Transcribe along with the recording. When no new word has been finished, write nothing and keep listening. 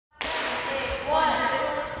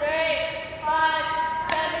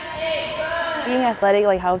being athletic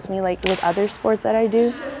like helps me like with other sports that I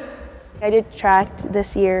do. I did track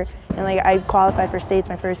this year, and like I qualified for states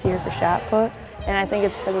my first year for shot put, and I think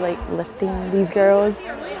it's because of like lifting these girls.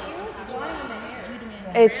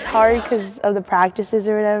 It's hard because of the practices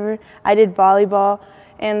or whatever. I did volleyball,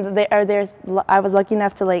 and I was lucky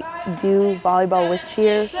enough to like do volleyball with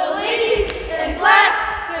cheer. The ladies in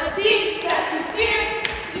black, the team that you fear,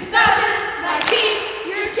 2019,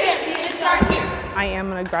 your champions are here. I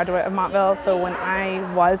am a graduate of Montville, so when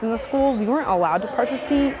I was in the school, we weren't allowed to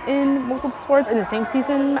participate in multiple sports in the same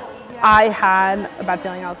season. I had a bad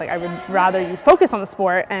feeling. I was like, I would rather you focus on the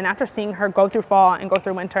sport, and after seeing her go through fall and go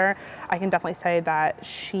through winter, I can definitely say that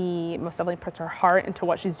she most definitely puts her heart into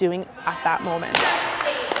what she's doing at that moment.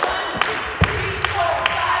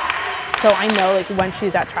 So I know like when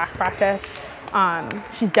she's at track practice,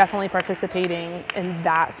 she's definitely participating in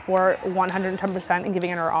that sport 110% and giving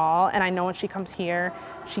it her all. And I know when she comes here,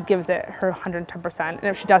 she gives it her 110%. And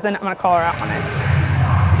if she doesn't, I'm gonna call her out on it.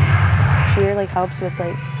 Cheer like helps with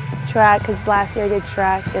like track, because last year I did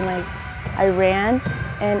track and like I ran,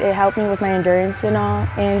 and it helped me with my endurance and all,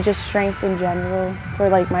 and just strength in general for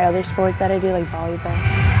like my other sports that I do, like volleyball.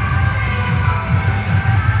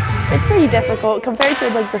 It's pretty difficult compared to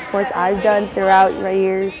like the sports I've done throughout my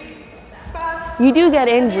years. You do get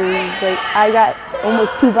injuries. Like I got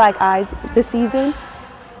almost 2 black eyes this season.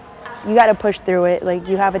 You got to push through it. Like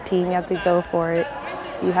you have a team, you have to go for it.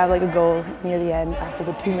 You have like a goal near the end after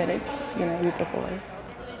the 2 minutes, you know, you before.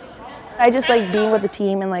 I just like being with the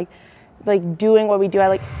team and like doing what we do. I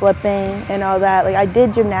like flipping and all that. Like I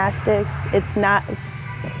did gymnastics. It's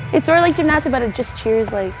sort of like gymnastics, but it just cheers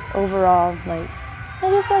like overall. Like I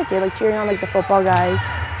just like it, like cheering on like the football guys,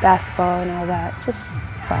 basketball and all that. Just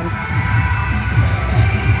fun.